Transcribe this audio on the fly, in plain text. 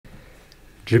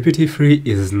GPT-3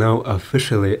 is now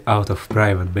officially out of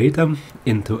private beta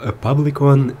into a public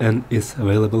one and is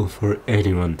available for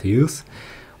anyone to use.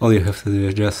 All you have to do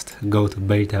is just go to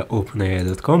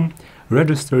beta.openai.com,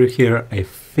 register here. I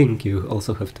think you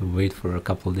also have to wait for a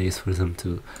couple days for them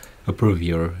to approve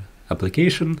your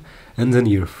application, and then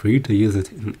you're free to use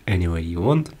it in any way you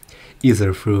want,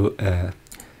 either through a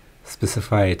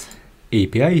specified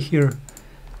API here,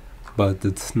 but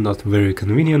it's not very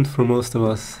convenient for most of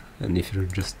us, and if you're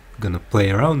just gonna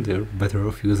play around, you're better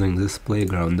off using this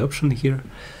playground option here.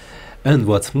 And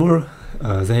what's more,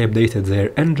 they updated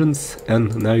their engines,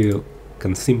 and now you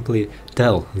can simply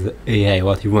tell the AI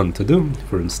what you want to do.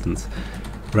 For instance,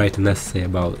 write an essay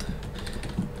about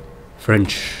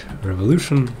French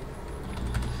Revolution.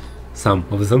 Some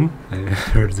of them, I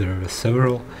heard there are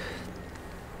several.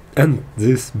 And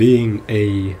this being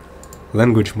a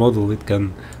language model, it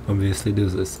can obviously do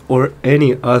this, or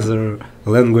any other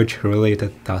language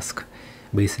related task.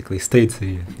 Basically states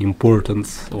the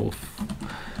importance of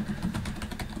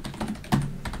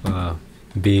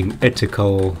being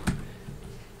ethical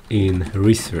in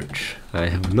research. I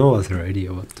have no other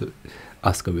idea what to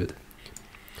ask of it.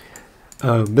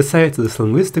 Besides these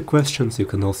linguistic questions, you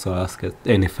can also ask it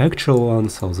any factual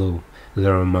ones, although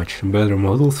there are much better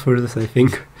models for this, I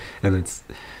think, and it's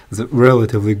the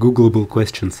relatively Googleable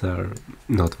questions are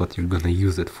not what you're gonna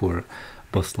use it for,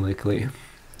 most likely.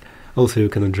 Also, you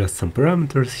can adjust some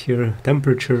parameters here,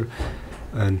 temperature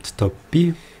and top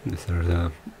P. These are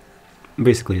the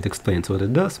basically it explains what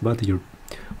it does, but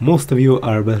most of you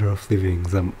are better off leaving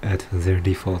them at their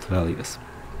default values.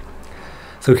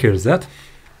 So here's that.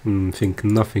 I think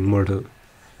nothing more to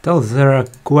tell. There are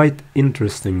quite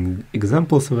interesting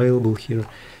examples available here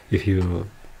if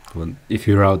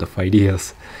you're out of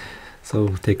ideas. So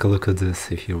take a look at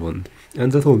this if you want.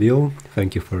 And that will be all.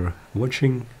 Thank you for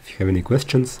watching. If you have any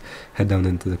questions, head down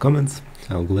into the comments.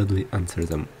 I'll gladly answer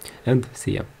them. And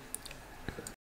see ya.